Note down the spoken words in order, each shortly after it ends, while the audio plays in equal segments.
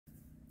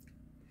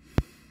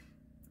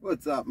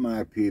What's up,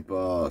 my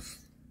people?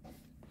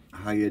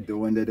 How you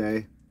doing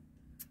today?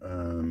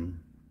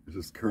 This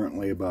is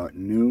currently about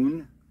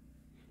noon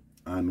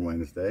on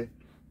Wednesday.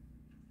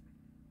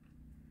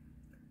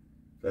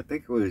 I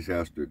think it was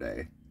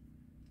yesterday.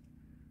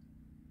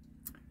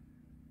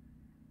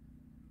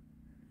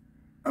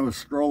 I was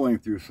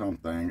scrolling through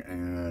something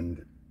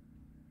and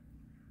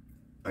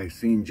I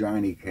seen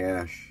Johnny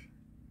Cash,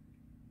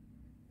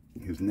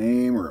 his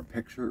name or a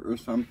picture or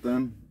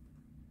something,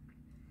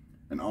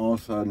 and all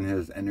of a sudden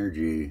his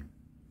energy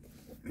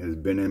has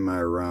been in my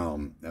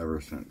realm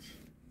ever since.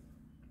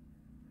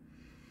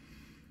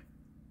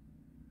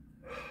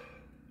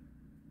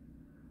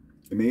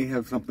 It may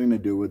have something to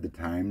do with the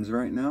times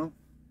right now.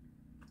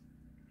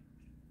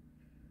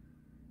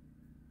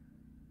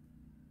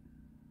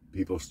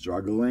 People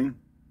struggling.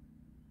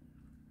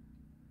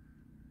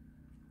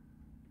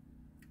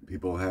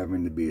 People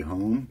having to be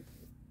home.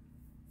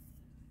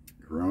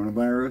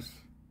 Coronavirus.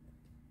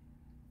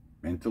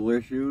 Mental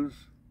issues.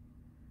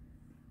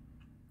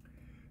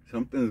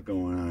 Something's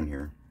going on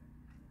here.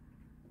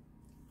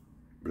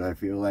 But I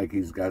feel like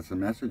he's got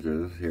some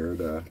messages here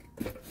to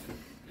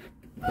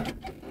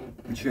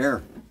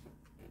share.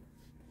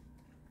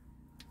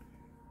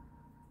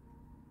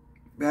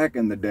 Back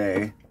in the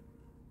day,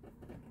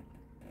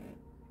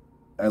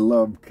 I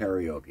loved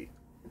karaoke.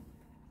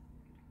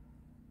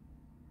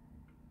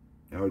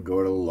 I would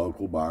go to the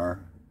local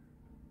bar,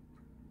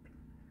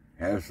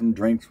 have some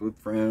drinks with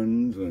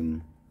friends,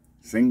 and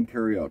sing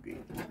karaoke.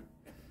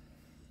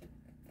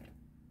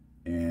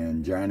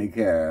 And Johnny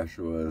Cash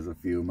was a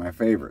few of my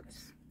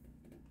favorites.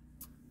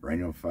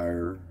 Ring of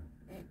Fire,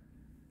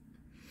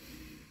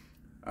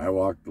 I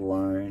Walked the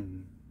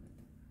Line,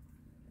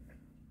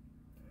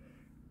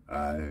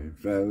 I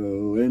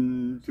fell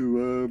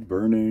into a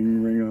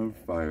burning ring of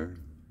fire,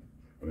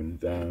 went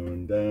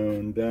down,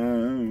 down,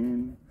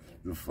 down,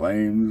 the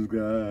flames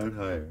got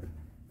higher,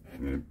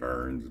 and it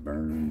burns,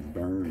 burns,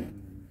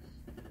 burns,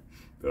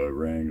 the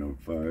ring of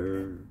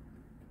fire,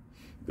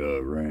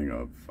 the ring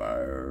of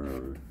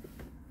fire.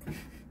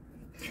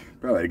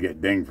 Probably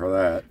get dinged for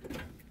that,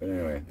 but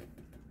anyway.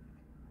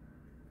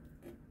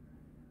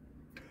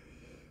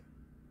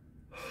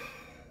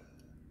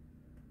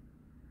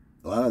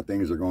 A lot of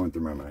things are going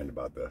through my mind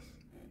about this.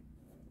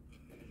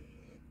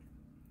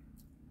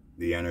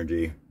 The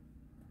energy.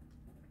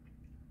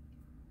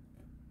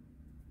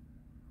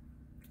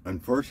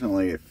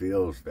 Unfortunately, it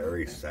feels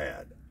very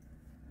sad.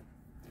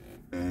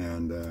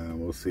 And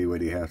we'll see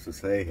what he has to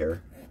say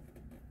here.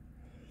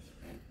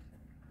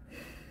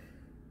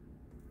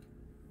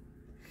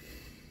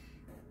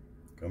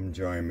 Come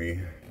join me,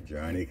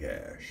 Johnny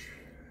Cash.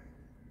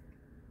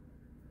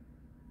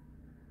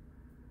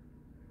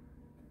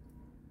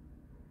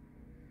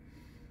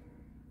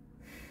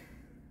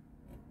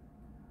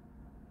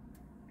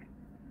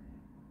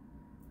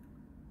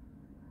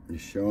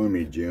 He's showing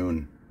me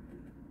June.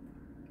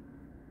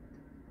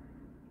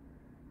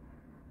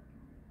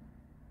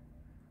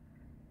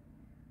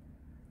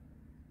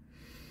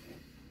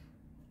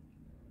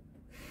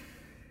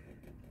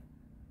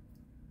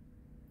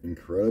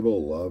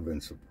 Incredible love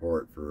and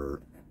support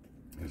for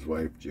his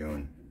wife,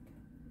 June.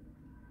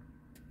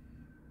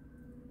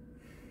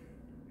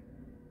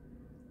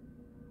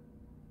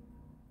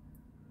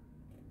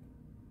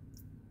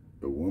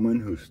 The woman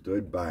who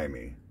stood by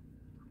me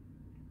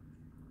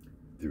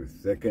through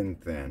thick and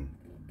thin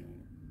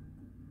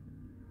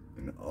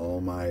in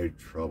all my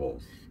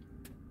troubles.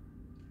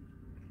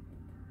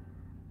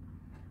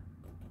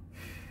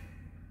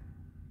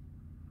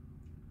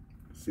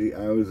 See,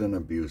 I was an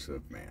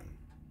abusive man.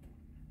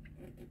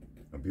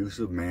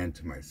 Abusive man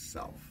to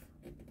myself.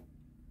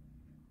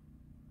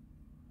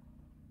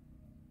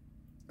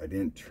 I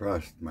didn't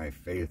trust my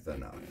faith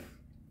enough.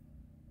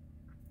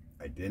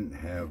 I didn't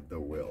have the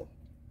will.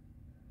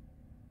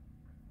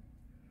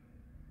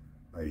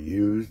 I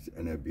used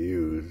and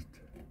abused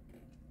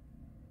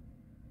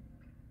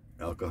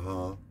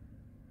alcohol,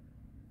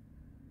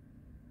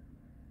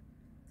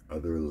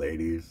 other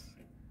ladies,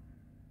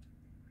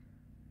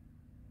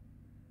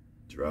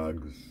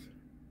 drugs,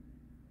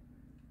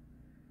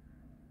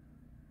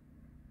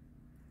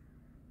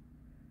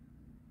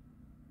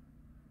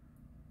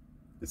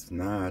 it's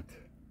not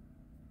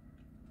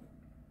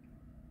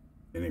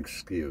an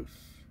excuse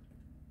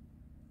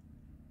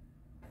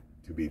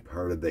to be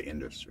part of the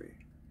industry.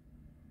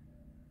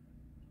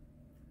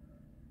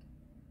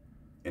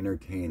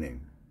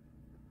 Entertaining.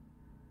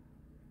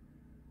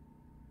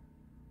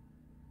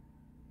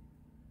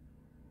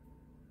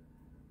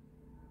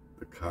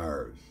 The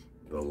cars,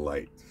 the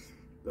lights,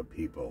 the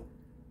people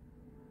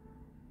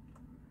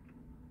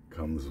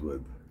comes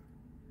with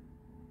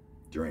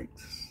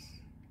drinks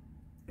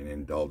and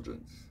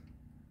indulgence.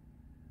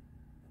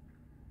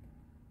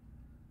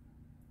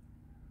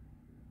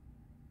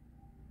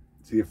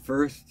 See, at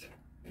first,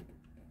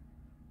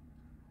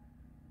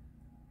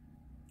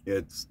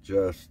 it's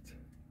just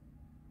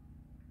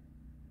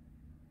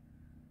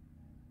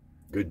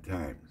good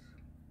times.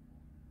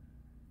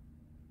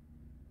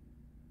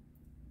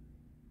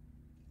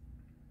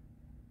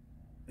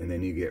 And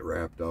then you get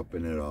wrapped up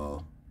in it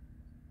all.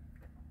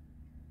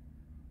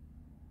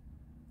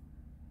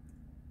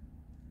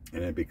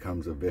 And it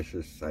becomes a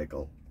vicious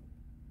cycle.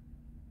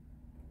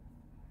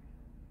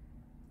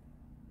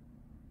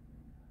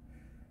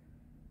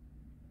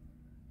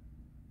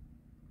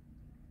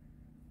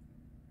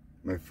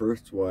 My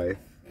first wife,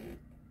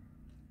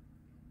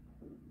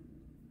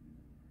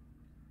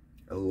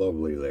 a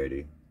lovely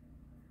lady,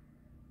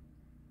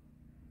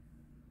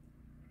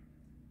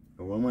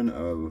 a woman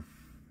of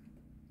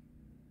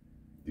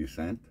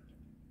descent,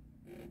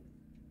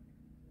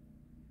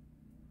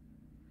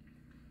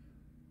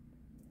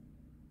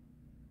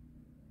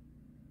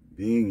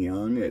 being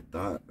young, it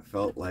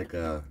felt like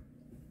a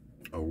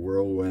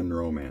whirlwind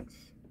romance.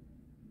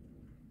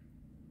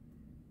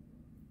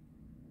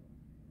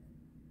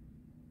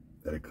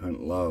 That I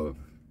couldn't love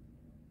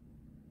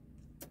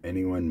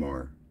anyone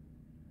more.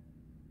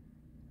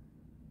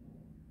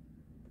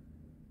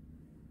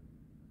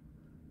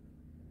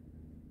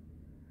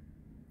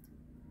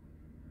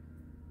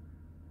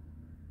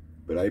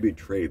 But I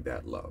betrayed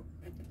that love.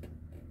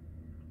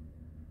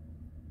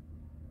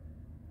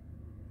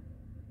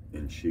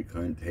 And she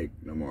couldn't take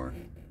no more.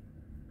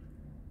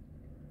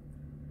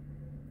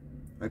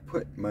 I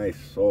put my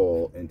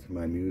soul into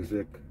my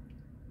music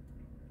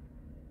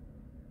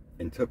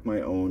and took my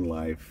own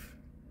life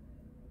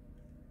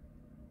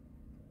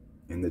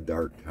in the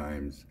dark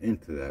times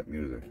into that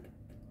music.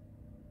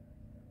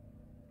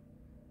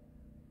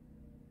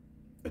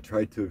 I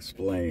tried to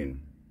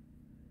explain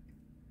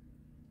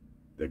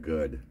the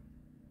good,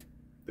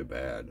 the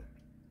bad,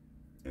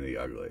 and the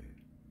ugly.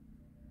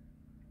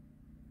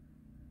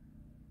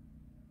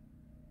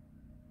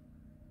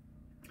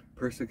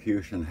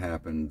 Persecution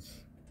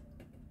happens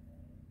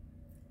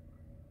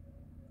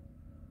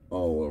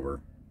all over.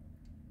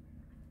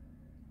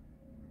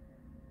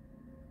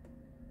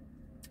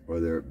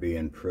 Whether it be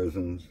in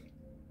prisons,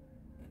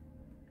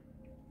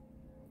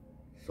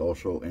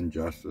 social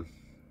injustice,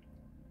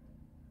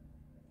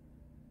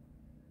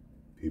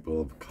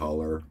 people of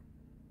color,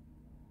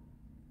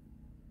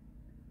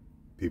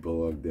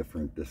 people of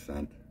different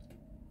descent.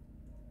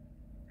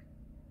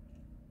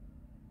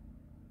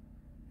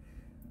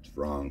 It's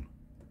wrong.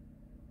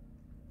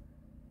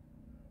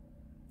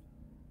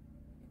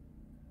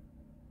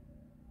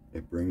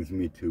 It brings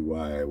me to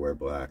why I wear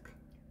black.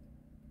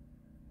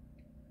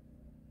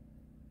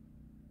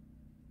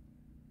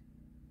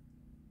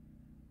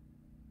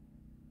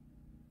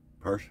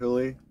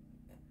 Partially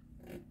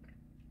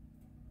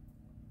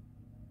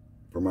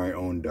for my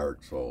own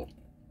dark soul.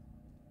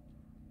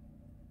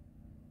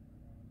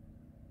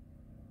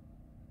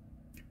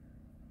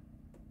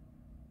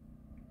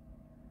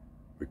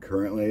 But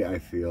currently I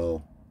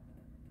feel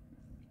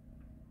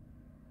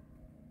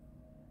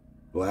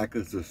black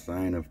is a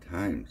sign of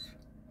times.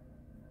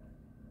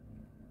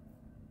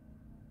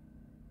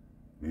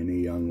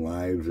 Many young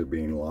lives are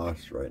being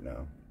lost right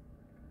now.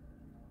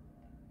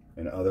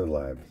 And other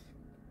lives.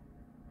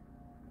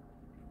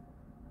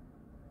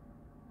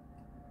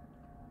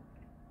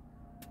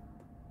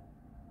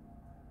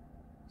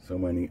 So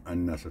many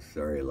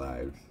unnecessary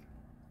lives.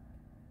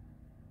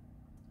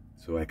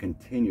 So I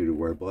continue to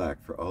wear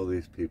black for all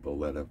these people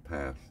that have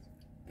passed.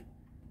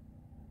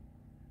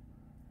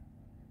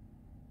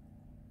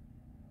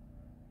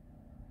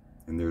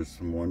 And there's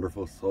some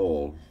wonderful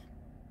souls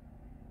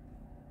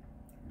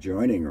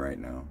joining right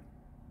now.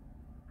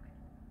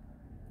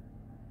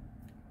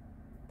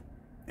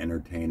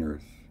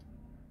 Entertainers,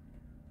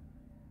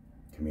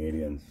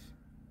 comedians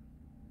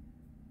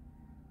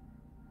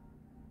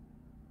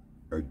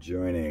are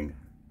joining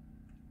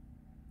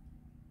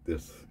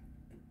this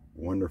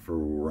wonderful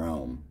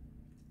realm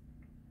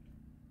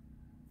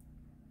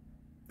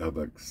of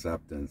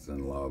acceptance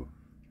and love.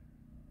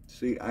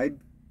 See, I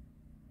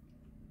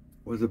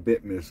was a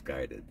bit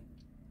misguided.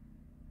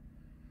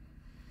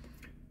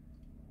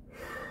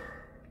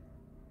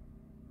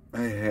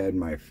 I had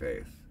my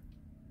faith.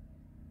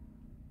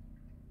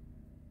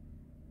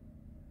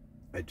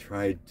 I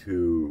tried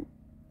to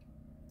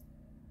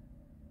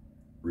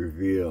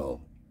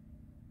reveal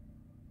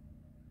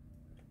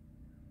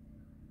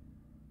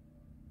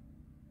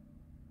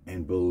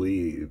and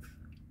believe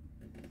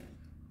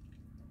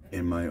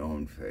in my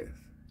own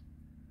faith.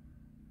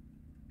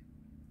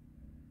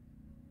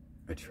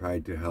 I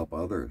tried to help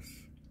others.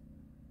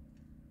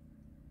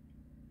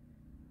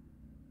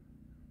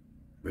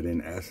 But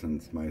in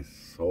essence, my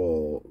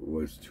soul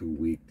was too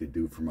weak to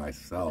do for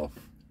myself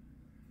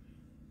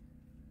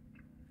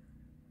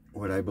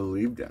what I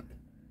believed in.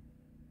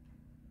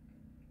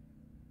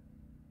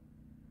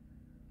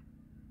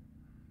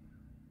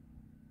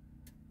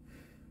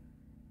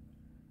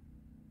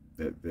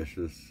 That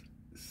vicious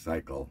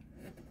cycle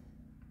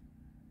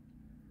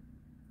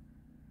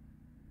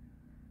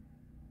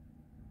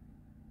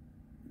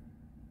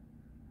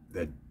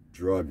that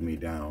dragged me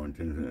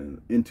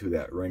down into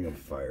that ring of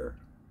fire.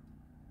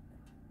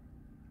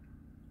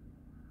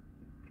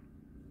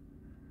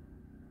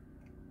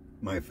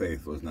 My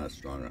faith was not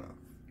strong enough.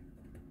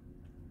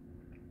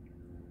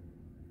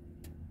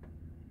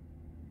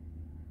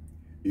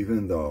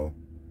 Even though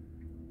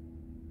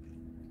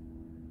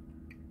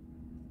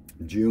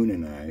June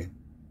and I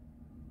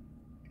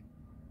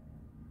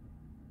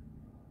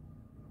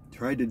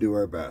tried to do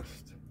our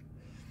best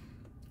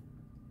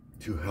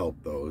to help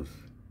those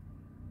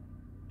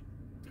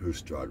who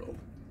struggled.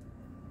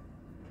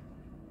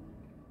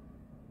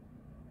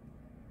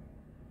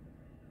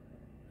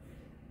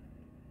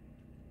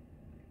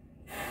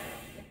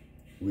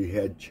 We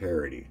had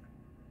charity.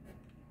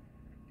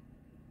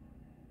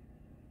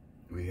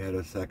 We had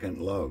a second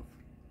love.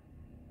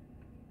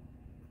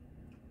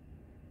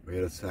 We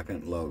had a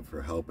second love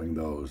for helping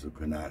those who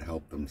could not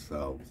help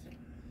themselves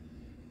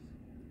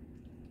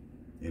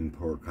in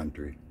poor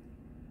country.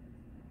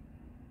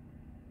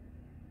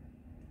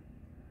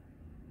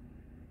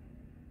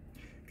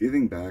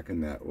 Giving back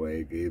in that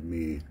way gave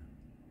me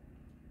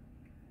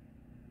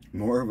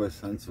more of a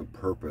sense of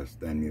purpose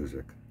than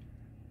music.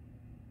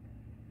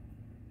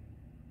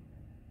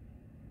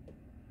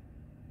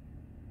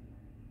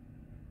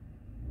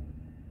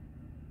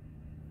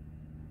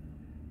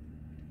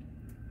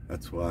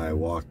 That's why I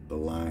walked the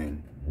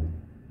line.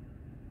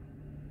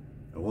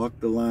 I walked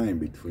the line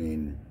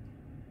between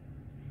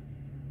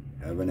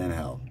heaven and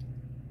hell.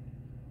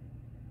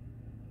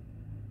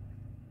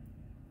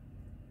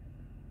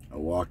 I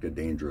walked a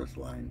dangerous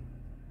line.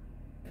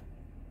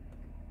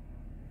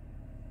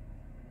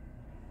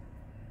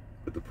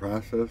 But the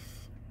process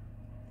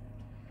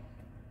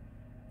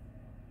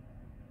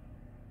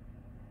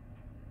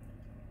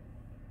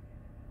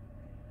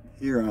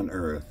here on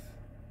earth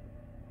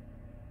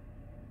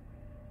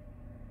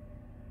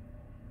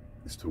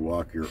is to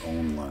walk your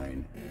own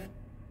line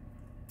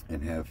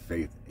and have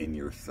faith in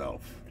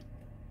yourself.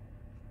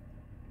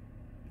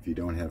 If you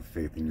don't have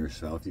faith in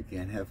yourself, you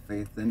can't have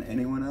faith in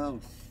anyone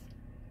else.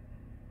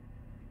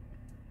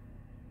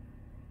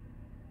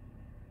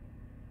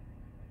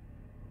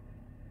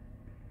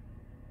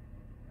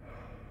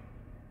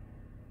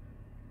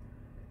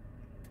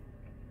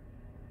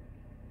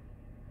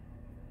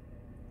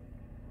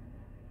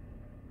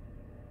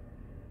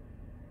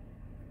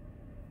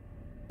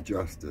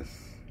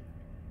 Justice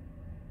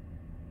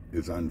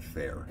is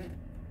unfair.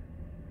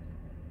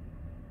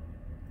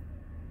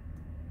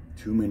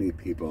 Too many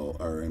people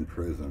are in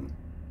prison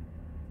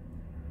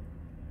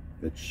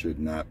that should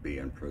not be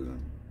in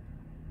prison.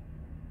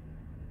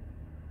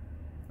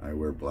 I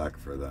wear black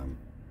for them.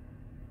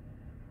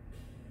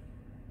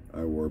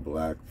 I wore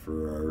black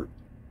for our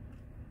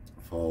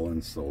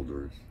fallen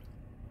soldiers.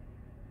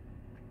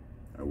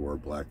 I wore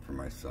black for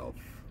myself.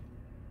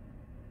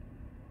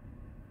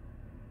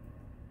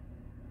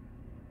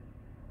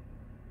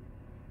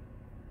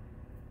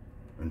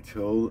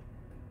 Until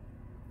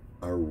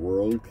our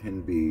world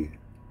can be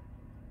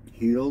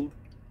healed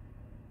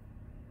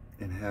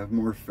and have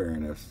more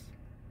fairness,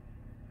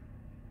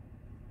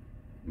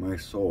 my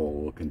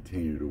soul will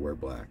continue to wear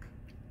black.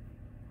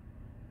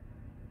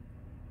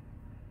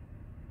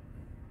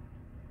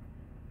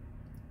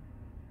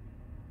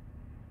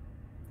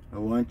 I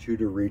want you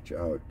to reach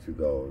out to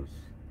those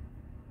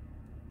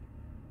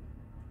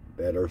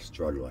that are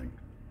struggling,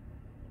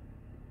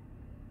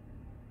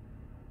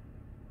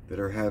 that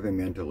are having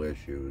mental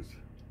issues,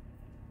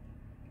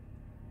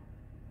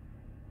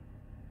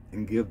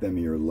 and give them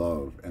your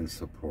love and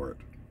support.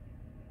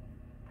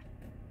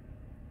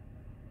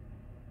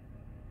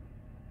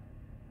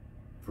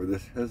 For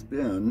this has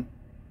been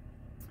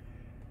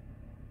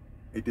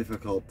a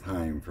difficult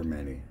time for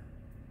many.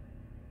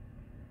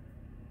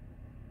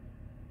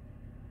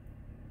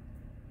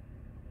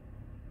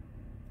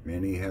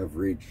 Many have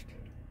reached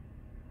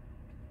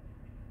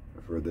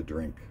for the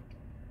drink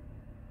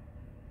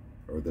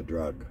or the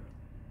drug.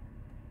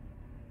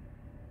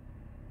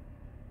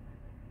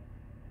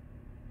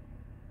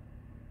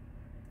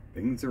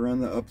 Things are on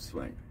the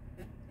upswing.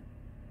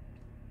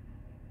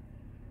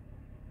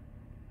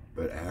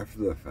 But after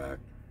the fact,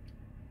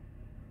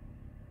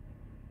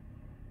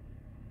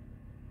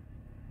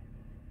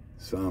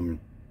 some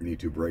need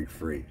to break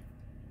free.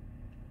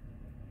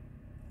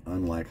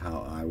 Unlike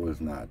how I was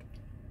not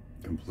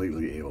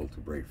completely able to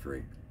break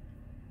free.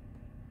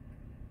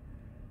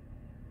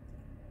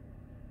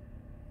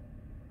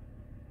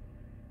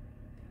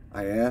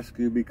 I ask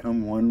you to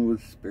become one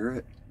with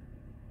Spirit,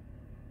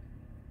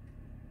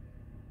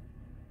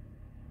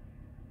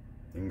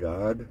 in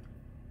God,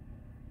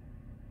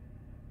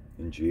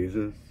 in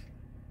Jesus,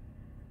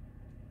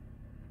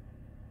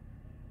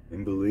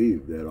 and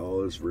believe that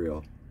all is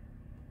real.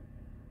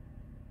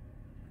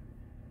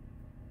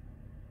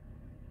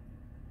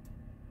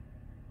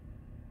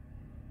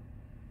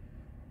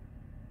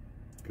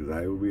 Because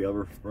I will be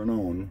ever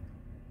known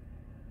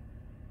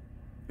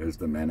as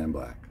the Man in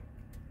Black.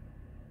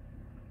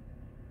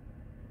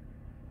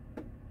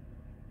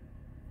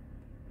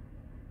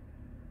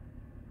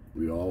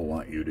 We all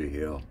want you to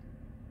heal.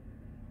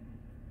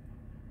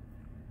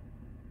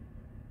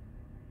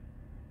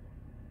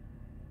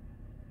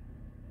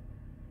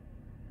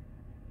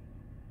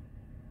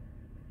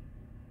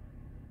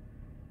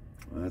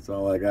 Well, that's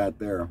all I got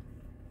there.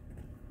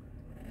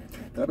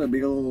 That'll be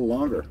a little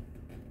longer.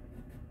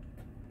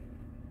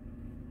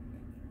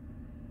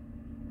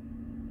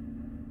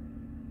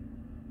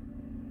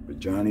 But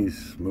Johnny's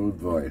smooth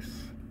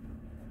voice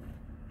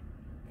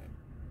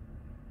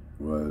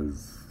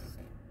was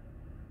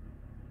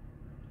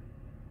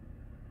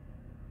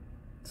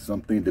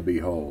something to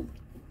behold.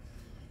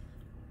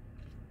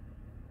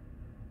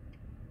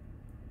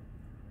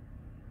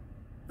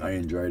 I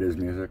enjoyed his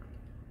music.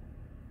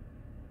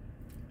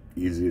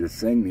 Easy to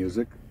sing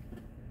music.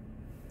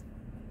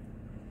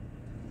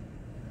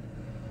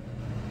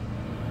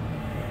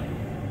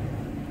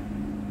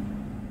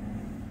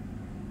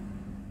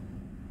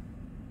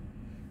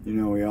 You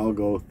know, we all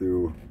go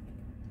through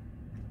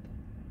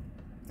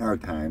our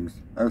times,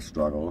 our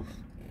struggles,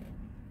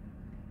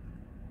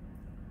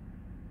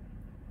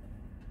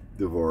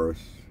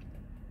 divorce,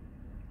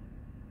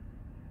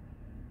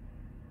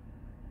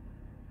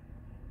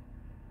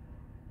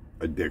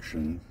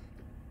 addictions,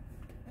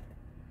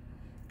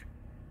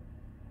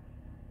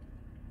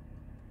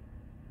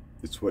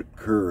 it's what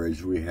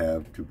courage we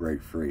have to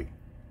break free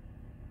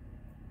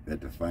that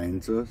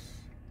defines us.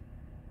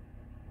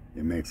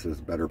 It makes us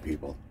better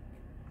people.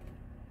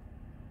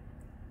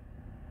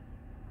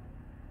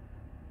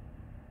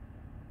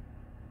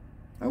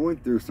 I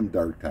went through some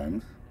dark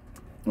times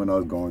when I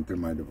was going through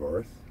my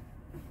divorce.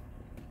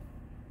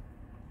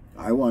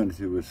 I wanted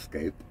to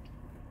escape,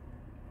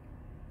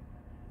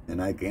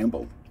 and I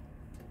gambled.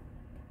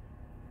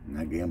 And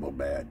I gambled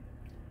bad.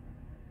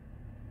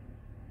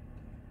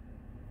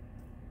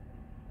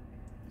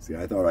 See,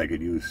 I thought I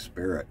could use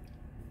spirit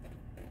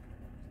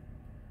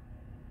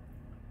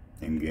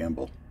and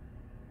gamble.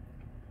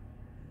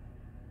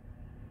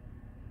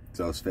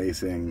 So I was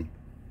facing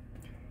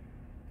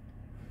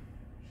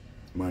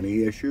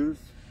money issues,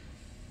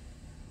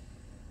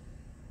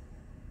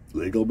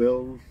 legal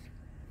bills.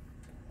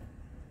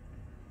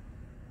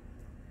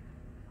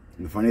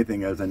 And the funny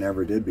thing is, I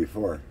never did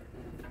before.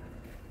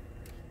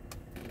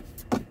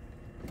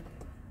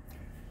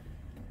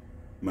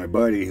 My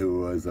buddy,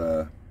 who was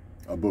a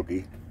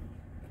bookie,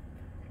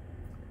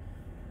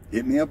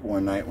 hit me up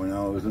one night when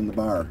I was in the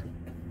bar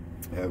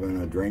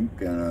having a drink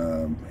and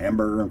a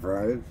hamburger and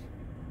fries.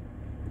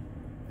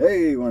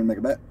 Hey, you want to make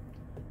a bet?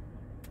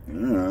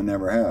 No, I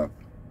never have.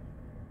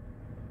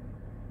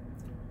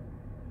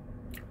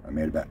 I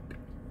made a bet.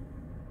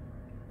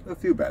 A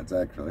few bets,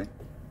 actually.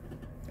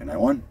 And I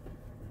won.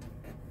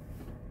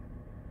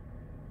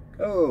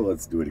 Oh,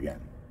 let's do it again.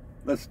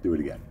 Let's do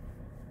it again.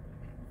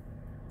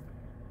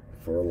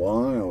 For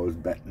long, I was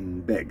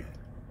betting big.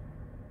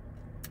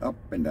 Up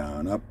and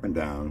down, up and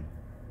down.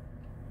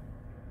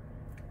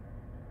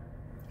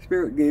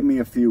 Spirit gave me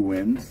a few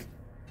wins.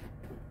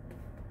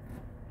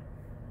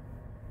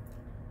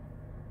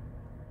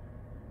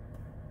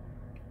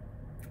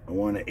 I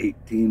won an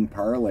 18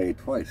 parlay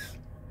twice.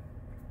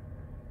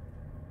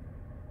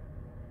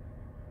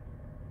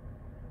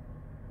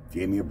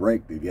 Gave me a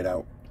break to get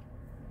out.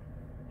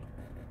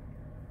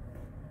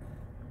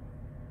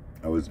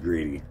 I was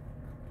greedy.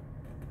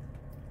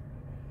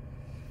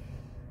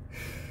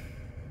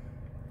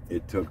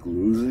 It took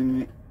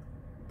losing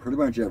pretty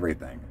much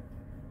everything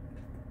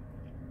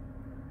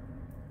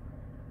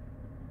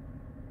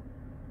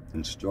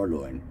and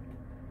struggling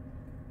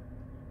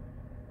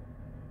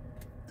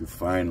to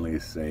finally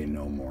say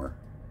no more.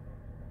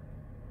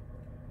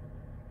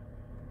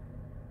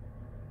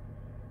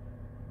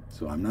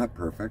 So I'm not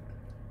perfect.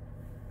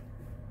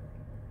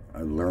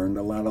 I learned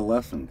a lot of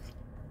lessons.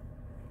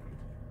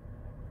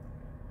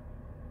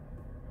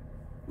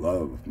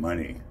 Love,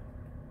 money,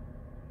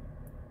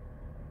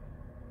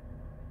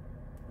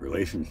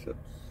 relationships.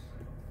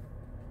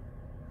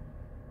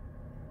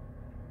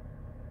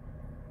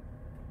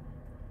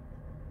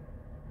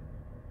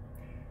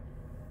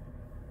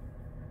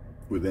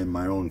 Within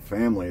my own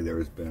family,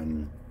 there's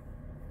been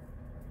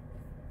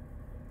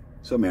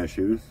some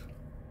issues.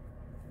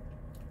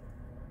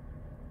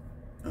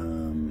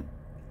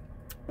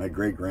 My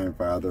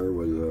great-grandfather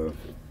was a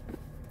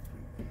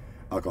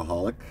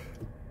alcoholic.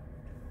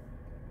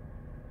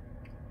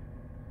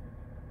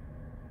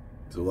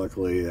 So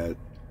luckily that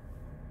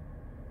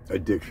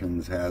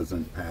addictions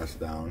hasn't passed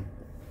down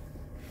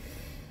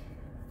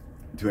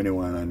to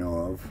anyone I know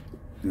of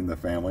in the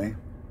family.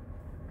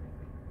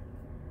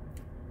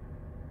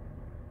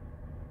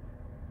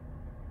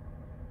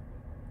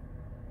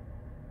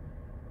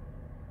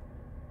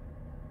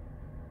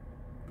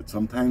 But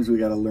sometimes we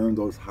got to learn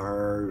those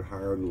hard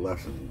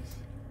lessons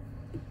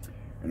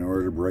in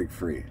order to break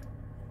free.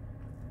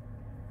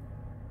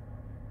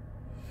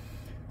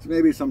 So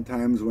maybe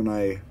sometimes when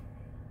I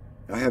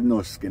have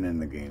no skin in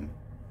the game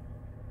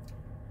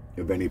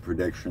of any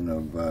prediction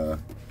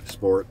of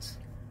sports.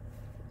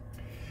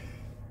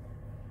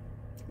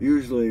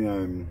 Usually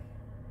I'm,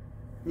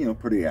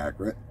 pretty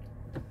accurate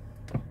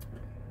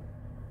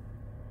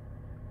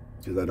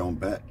because I don't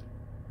bet.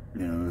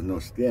 There's no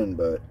skin,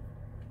 but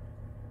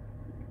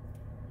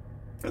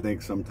I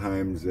think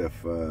sometimes if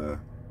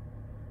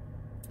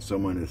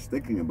someone is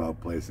thinking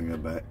about placing a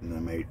bet and I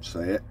might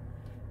say it,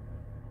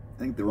 I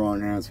think the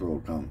wrong answer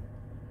will come.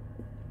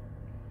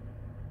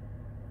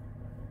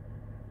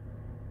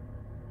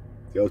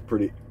 I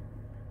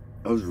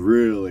was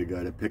really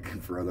good at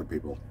picking for other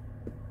people.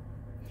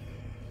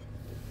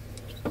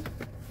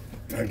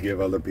 I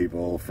give other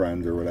people,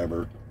 friends or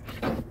whatever,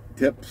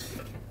 tips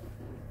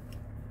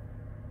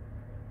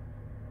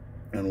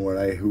on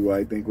who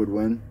I think would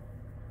win.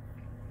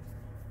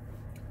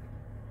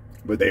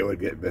 But they would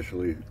get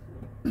viciously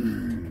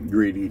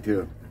greedy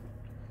too.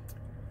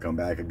 Come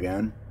back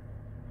again,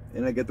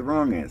 and I get the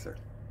wrong answer.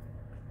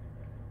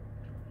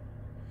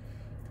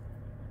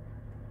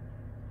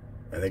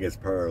 I think it's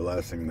part of the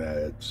lesson that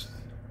it's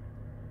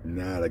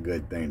not a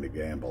good thing to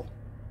gamble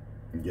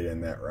and get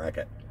in that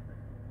racket.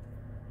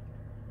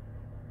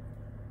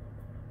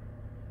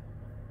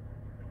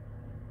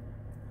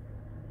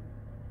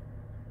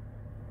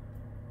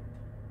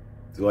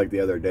 So like the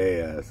other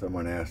day,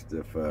 someone asked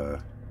if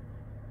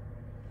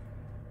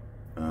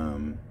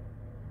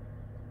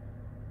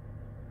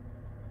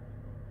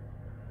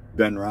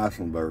Ben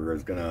Roethlisberger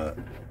is gonna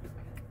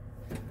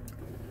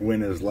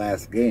win his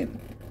last game,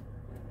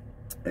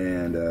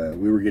 and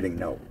we were getting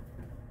no.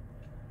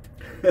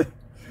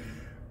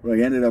 Well,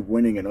 he ended up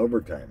winning in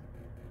overtime.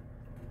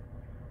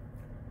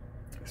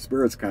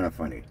 Spirit's kind of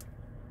funny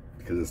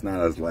because it's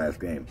not his last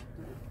game.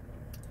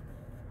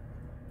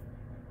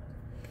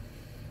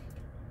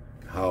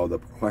 How the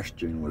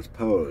question was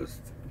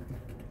posed,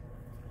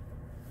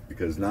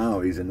 because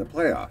now he's in the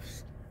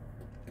playoffs.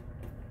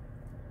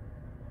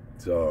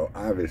 So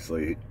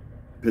obviously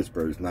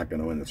Pittsburgh's not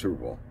going to win the Super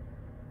Bowl,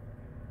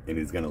 and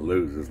he's going to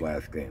lose his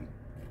last game.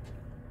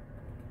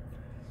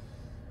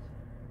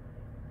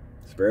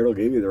 Spirit will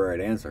give you the right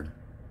answer.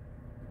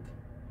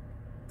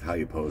 It's how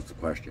you pose the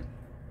question.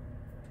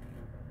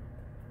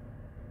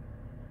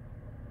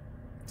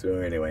 So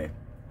anyway,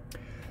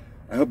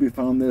 I hope you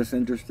found this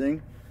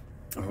interesting.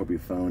 I hope you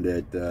found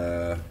it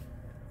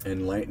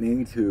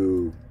enlightening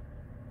to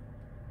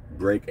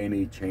break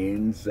any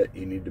chains that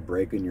you need to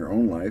break in your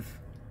own life.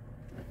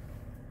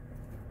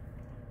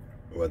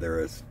 Whether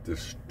it's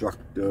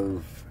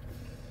destructive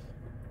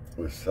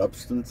with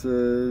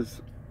substances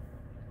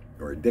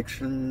or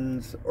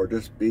addictions, or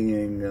just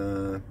being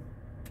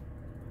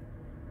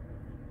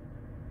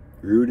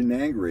rude and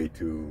angry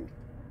to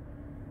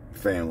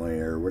family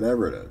or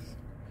whatever it is.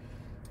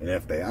 And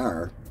if they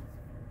are,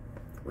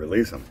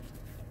 release them.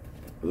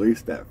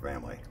 Release that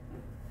family.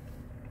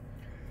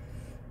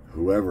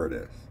 Whoever it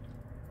is.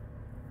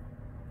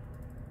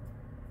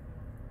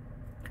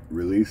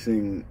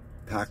 Releasing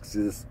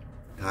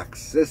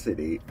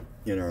toxicity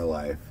in our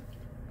life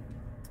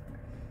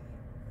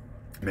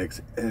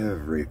makes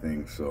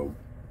everything so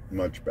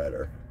much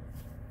better.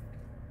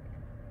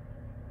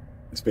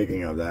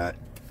 Speaking of that,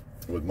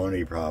 with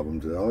money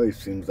problems, it always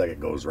seems like it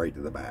goes right to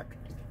the back.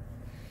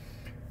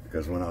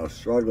 Because when I was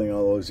struggling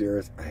all those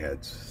years, I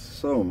had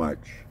so much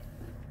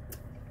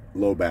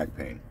low back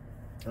pain.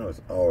 I was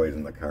always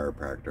in the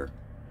chiropractor. I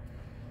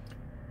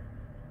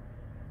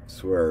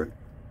swear,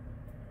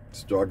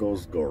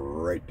 struggles go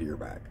right to your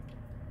back.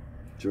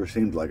 Sure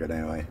seems like it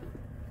anyway.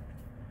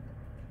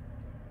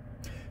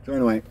 So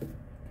anyway,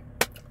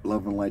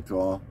 love and light to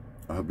all.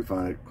 I hope you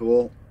find it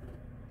cool.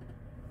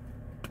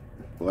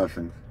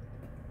 Blessings.